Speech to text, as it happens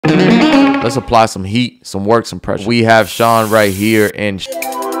Let's apply some heat, some work, some pressure. We have Sean right here, and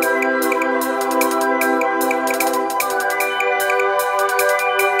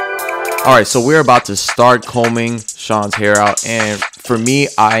all right, so we're about to start combing Sean's hair out. And for me,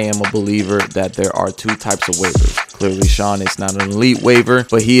 I am a believer that there are two types of wavers. Clearly, Sean is not an elite waver,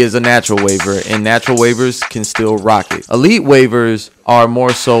 but he is a natural waver, and natural wavers can still rock it. Elite wavers are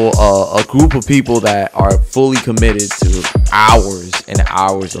more so a group of people that are fully committed to hours and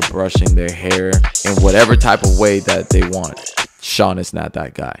hours of brushing their hair in whatever type of way that they want. Sean is not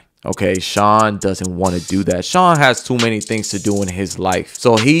that guy. Okay, Sean doesn't want to do that. Sean has too many things to do in his life,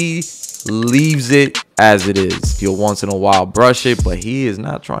 so he leaves it as it is. He'll once in a while brush it, but he is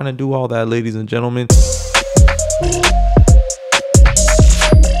not trying to do all that, ladies and gentlemen.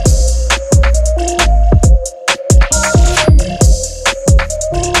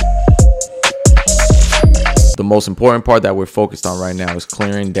 The most important part that we're focused on right now is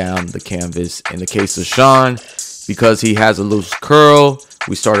clearing down the canvas. In the case of Sean, because he has a loose curl,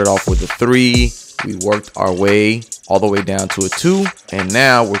 we started off with a 3. We worked our way all the way down to a 2, and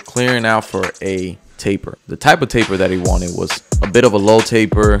now we're clearing out for a taper. The type of taper that he wanted was a bit of a low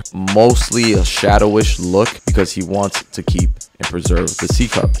taper, mostly a shadowish look, because he wants to keep and preserve the C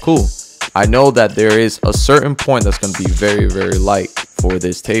cup. Cool. I know that there is a certain point that's going to be very, very light for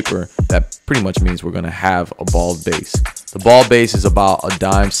this taper. That pretty much means we're going to have a bald base. The bald base is about a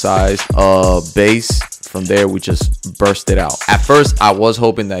dime size base. From there, we just burst it out. At first, I was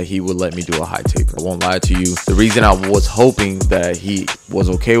hoping that he would let me do a high taper. I won't lie to you. The reason I was hoping that he was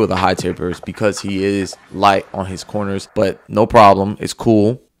okay with a high taper is because he is light on his corners, but no problem. It's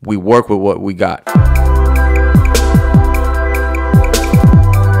cool. We work with what we got.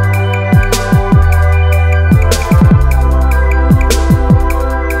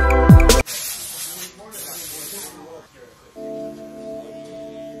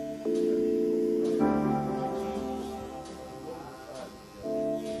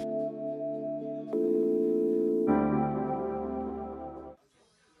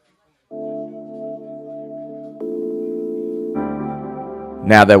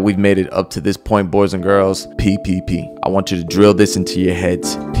 Now that we've made it up to this point, boys and girls, PPP. I want you to drill this into your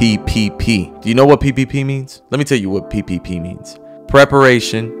heads. PPP. Do you know what PPP means? Let me tell you what PPP means.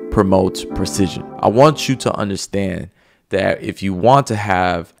 Preparation promotes precision. I want you to understand that if you want to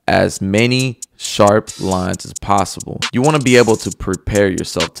have as many sharp lines as possible, you want to be able to prepare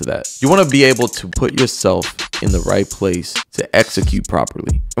yourself to that. You want to be able to put yourself in the right place to execute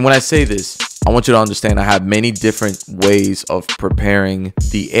properly. And when I say this, I want you to understand I have many different ways of preparing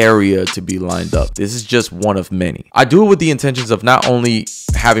the area to be lined up. This is just one of many. I do it with the intentions of not only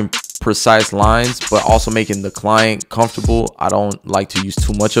having precise lines, but also making the client comfortable. I don't like to use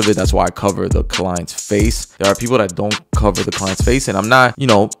too much of it. That's why I cover the client's face. There are people that don't cover the client's face, and I'm not,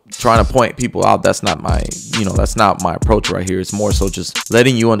 trying to point people out. That's not my, that's not my approach right here. It's more so just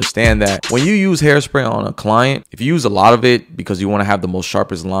letting you understand that when you use hairspray on a client, if you use a lot of it because you want to have the most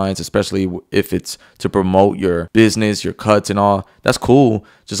sharpest lines, especially if it's to promote your business, your cuts and all, that's cool.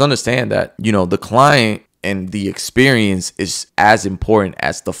 Just understand that, the client and the experience is as important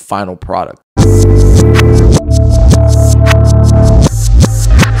as the final product.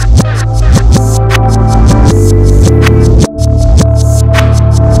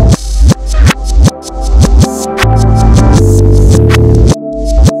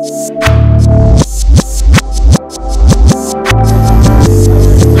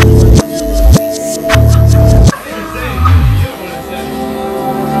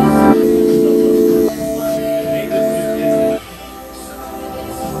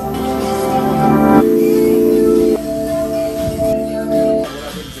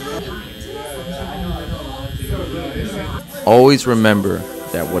 Always remember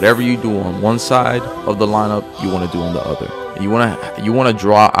that whatever you do on one side of the lineup, you want to do on the other. You want to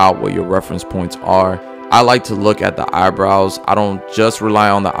draw out what your reference points are. I like to look at the eyebrows. I don't just rely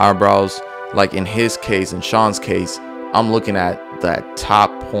on the eyebrows. Like in his case, in Sean's case, I'm looking at that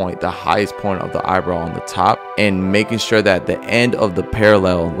top point, the highest point of the eyebrow on the top, and making sure that the end of the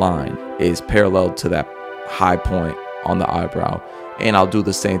parallel line is parallel to that high point on the eyebrow. And I'll do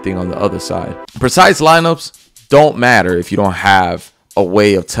the same thing on the other side. Precise lineups don't matter if you don't have a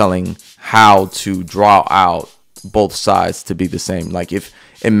way of telling how to draw out both sides to be the same. Like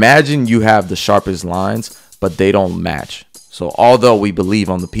imagine you have the sharpest lines, but they don't match. So although we believe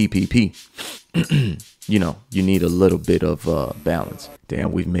on the PPP, you need a little bit of balance.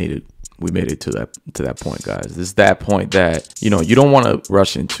 Damn, we made it to that point, guys. This is that point that you don't want to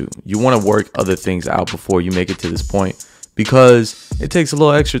rush into. You want to work other things out before you make it to this point, because it takes a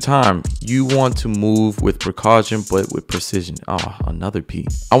little extra time. You want to move with precaution, but with precision. Oh, another P.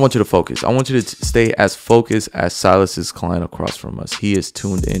 I want you to focus. I want you to stay as focused as Silas's client across from us. He is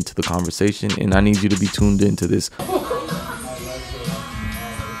tuned into the conversation, and I need you to be tuned into this.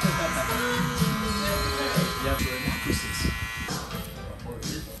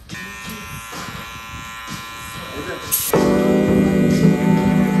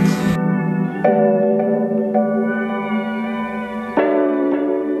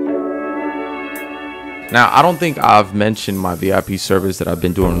 Now, I don't think I've mentioned my VIP service that I've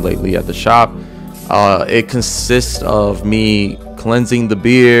been doing lately at the shop. It consists of me cleansing the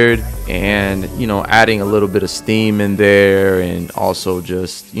beard and, you know, adding a little bit of steam in there, and also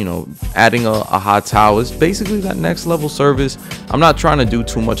just, you know, adding a hot towel. It's basically that next level service. I'm not trying to do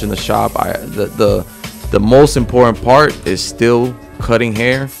too much in the shop. The most important part is still cutting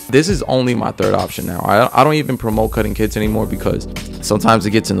hair. This is only my third option now. I don't even promote cutting kits anymore because sometimes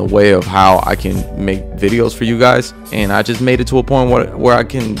it gets in the way of how I can make videos for you guys, and I just made it to a point where I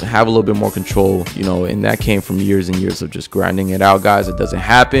can have a little bit more control, you know, and that came from years and years of just grinding it out, guys. It doesn't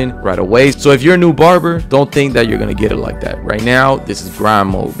happen right away. So if you're a new barber, don't think that you're gonna get it like that. Right now, this is grind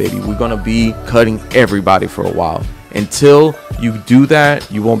mode, baby. We're gonna be cutting everybody for a while. Until you do that,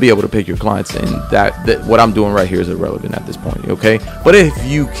 you won't be able to pick your clients, and that what I'm doing right here is irrelevant at this point, okay? But if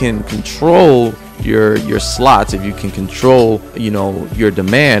you can control your slots, if you can control, you know, your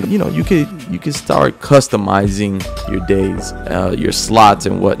demand, you know, you can start customizing your days, your slots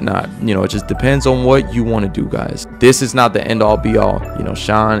and whatnot. You know, it just depends on what you want to do, guys. This is not the end all be all. You know,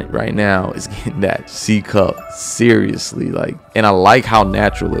 Sean right now is getting that C cup seriously, like, and I like how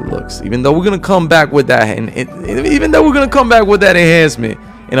natural it looks. Even though we're gonna come back with that, and even though we're gonna come back with that enhancement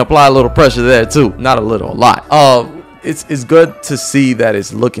and apply a little pressure there too, not a little, a lot. It's good to see that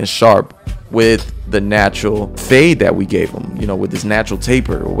it's looking sharp with the natural fade that we gave them, you know, with this natural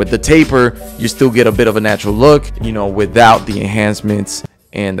taper. With the taper, you still get a bit of a natural look, you know, without the enhancements,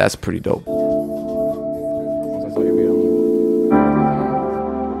 and that's pretty dope.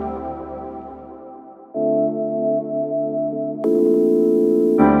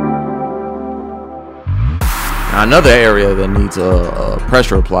 Now, another area that needs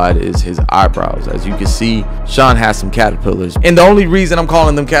pressure applied is his eyebrows. As you can see, Sean has some caterpillars, and the only reason I'm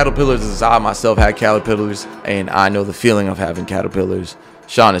calling them caterpillars is I myself had caterpillars, and I know the feeling of having caterpillars.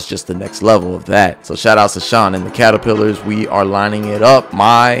 Sean is just the next level of that. So shout outs to Sean and the caterpillars. We are lining it up.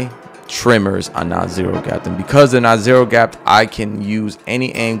 My trimmers are not zero gapped, and because they're not zero gapped, I can use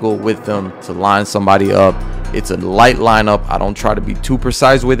any angle with them to line somebody up. It's a light lineup. I don't try to be too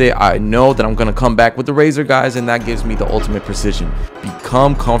precise with it. I know that I'm gonna come back with the razor, guys, and that gives me the ultimate precision.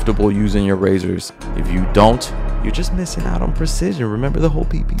 Become comfortable using your razors. If you don't, you're just missing out on precision. Remember the whole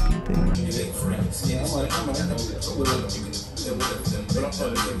PPP thing.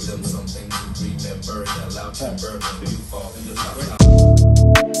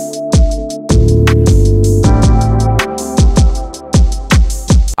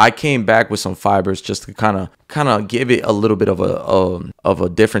 I came back with some fibers just to kind of give it a little bit of a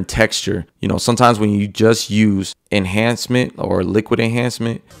different texture. You know, sometimes when you just use enhancement or liquid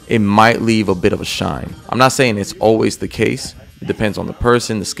enhancement, it might leave a bit of a shine. I'm not saying it's always the case. It depends on the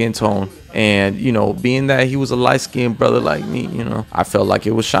person, the skin tone, and, you know, being that he was a light-skinned brother like me, you know, I felt like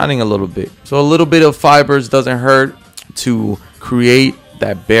it was shining a little bit. So a little bit of fibers doesn't hurt to create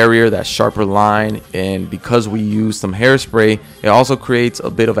that barrier, that sharper line. And because we use some hairspray, it also creates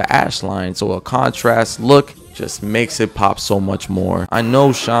a bit of an ash line, so a contrast look just makes it pop so much more. I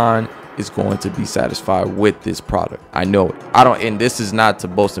know Sean is going to be satisfied with this product. I know it. And this is not to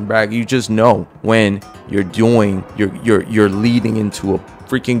boast and brag. You just know when you're doing, you're leading into a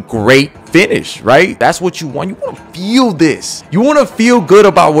freaking great finish, right? That's what you want. You want to feel this. You want to feel good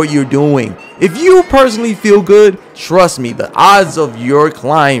about what you're doing. If you personally feel good, trust me, the odds of your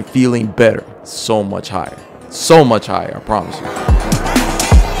client feeling better so much higher. So much higher, I promise you.